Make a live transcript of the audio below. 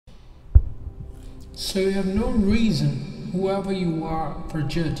So you have no reason, whoever you are, for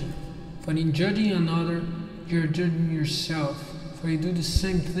judging. For in judging another, you are judging yourself, for you do the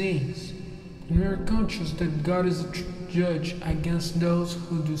same things. And we are conscious that God is a judge against those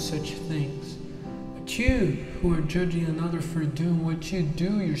who do such things. But you, who are judging another for doing what you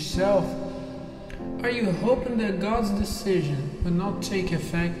do yourself, are you hoping that God's decision will not take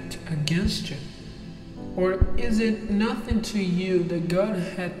effect against you? Or is it nothing to you that God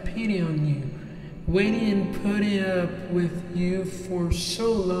had pity on you, waiting and putting up with you for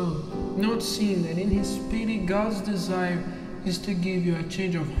so long, not seeing that in His pity God's desire is to give you a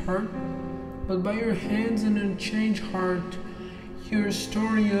change of heart? But by your hands and unchanged heart, you are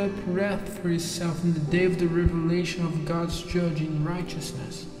storing up wrath for yourself in the day of the revelation of God's judge in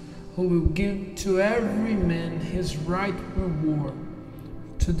righteousness, who will give to every man his right reward.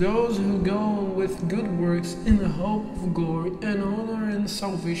 To those who go on with good works in the hope of glory and honor and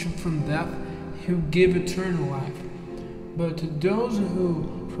salvation from death, He will give eternal life. But to those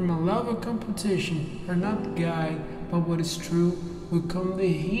who, from a love of competition, are not guided by what is true, will come the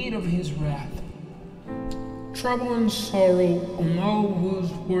heat of His wrath. Trouble and sorrow on all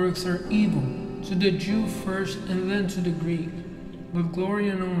whose works are evil, to the Jew first and then to the Greek, but glory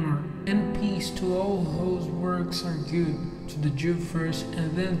and honor and peace to all whose works are good, to the Jew first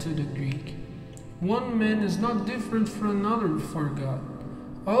and then to the Greek. One man is not different from another before God.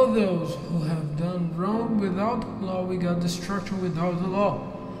 All those who have done wrong without the law will get destruction without the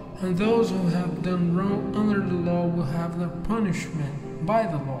law, and those who have done wrong under the law will have their punishment by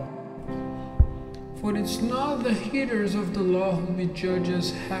the law. For it's not the hearers of the law who will be judged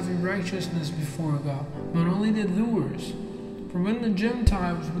as having righteousness before God, but only the doers. For when the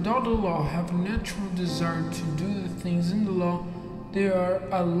Gentiles without the law have a natural desire to do the things in the law, they are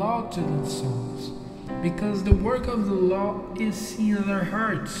a law to themselves, because the work of the law is seen in their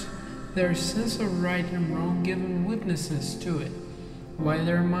hearts, their sense of right and wrong giving witnesses to it, while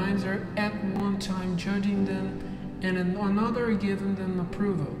their minds are at one time judging them and at another giving them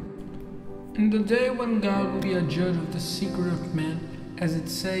approval. In the day when God will be a judge of the secret of men, as it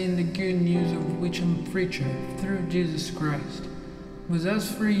say in the good news of which I'm a preacher, through Jesus Christ. But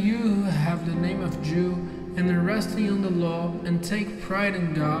as for you who have the name of Jew, and are resting on the law, and take pride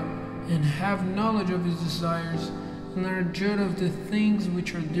in God, and have knowledge of His desires, and are judged of the things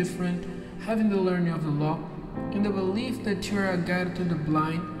which are different, having the learning of the law, in the belief that you are a guide to the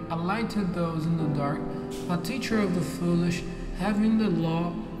blind, a light to those in the dark, a teacher of the foolish, having the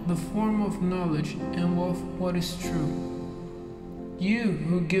law, the form of knowledge, and of what is true. You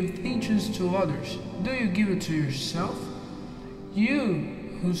who give teachings to others, do you give it to yourself?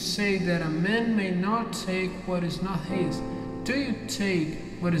 You who say that a man may not take what is not his, do you take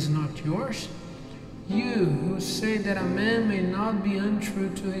what is not yours? You who say that a man may not be untrue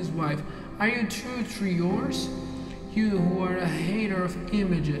to his wife, are you true to yours? You who are a hater of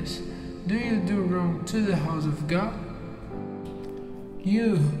images, do you do wrong to the house of God?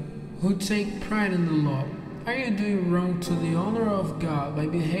 You who take pride in the law, are you doing wrong to the honor of God by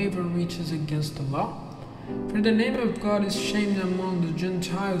behavior which is against the law? For the name of God is shamed among the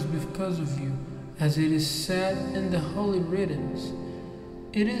Gentiles because of you, as it is said in the Holy Writings.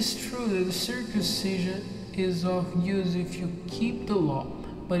 It is true that the circumcision is of use if you keep the law,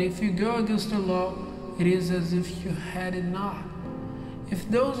 but if you go against the law, it is as if you had it not. If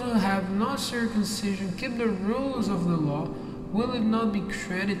those who have not circumcision keep the rules of the law, will it not be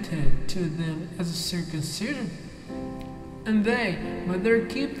credited to them as a circumcision? And they, by their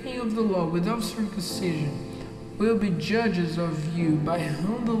keeping of the law without circumcision, will be judges of you by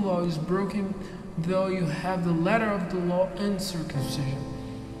whom the law is broken, though you have the letter of the law and circumcision.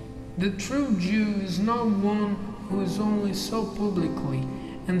 The true Jew is not one who is only so publicly,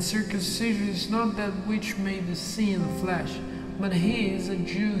 and circumcision is not that which may be seen in the flesh, but he is a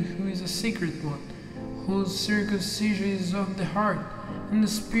Jew who is a secret one, whose circumcision is of the heart, in the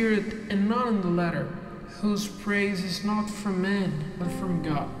spirit, and not in the letter, whose praise is not from man, but from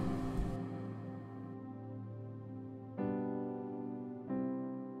God.